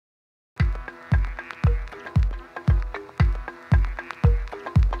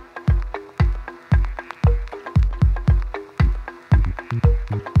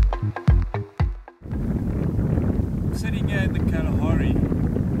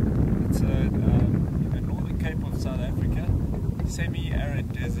South Africa,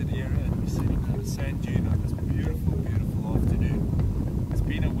 semi-arid desert area, and we're sitting on a sand dune on this beautiful, beautiful afternoon. It's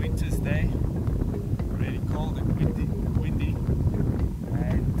been a winter's day, really cold and windy,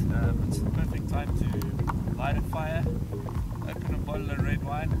 and it's the perfect time to light a fire, open a bottle of red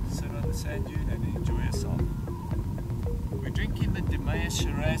wine, sit on the sand dune and enjoy yourself. We're drinking the Meye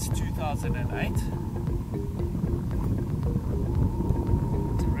Shiraz 2008.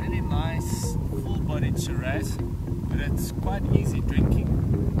 It's a really nice full-bodied Shiraz, but it's quite easy drinking.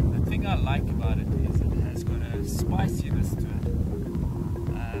 The thing I like about it is it has got a spiciness to it.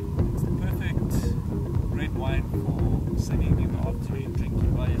 It's the perfect red wine for sitting in the afternoon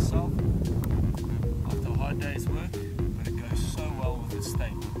drinking by yourself after a hard day's work, but it goes so well with the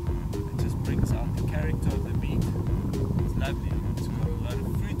steak. It just brings out the character of the meat. It's lovely. It's got a lot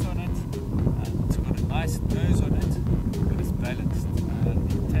of fruit on it, and it's got a nice nose on it.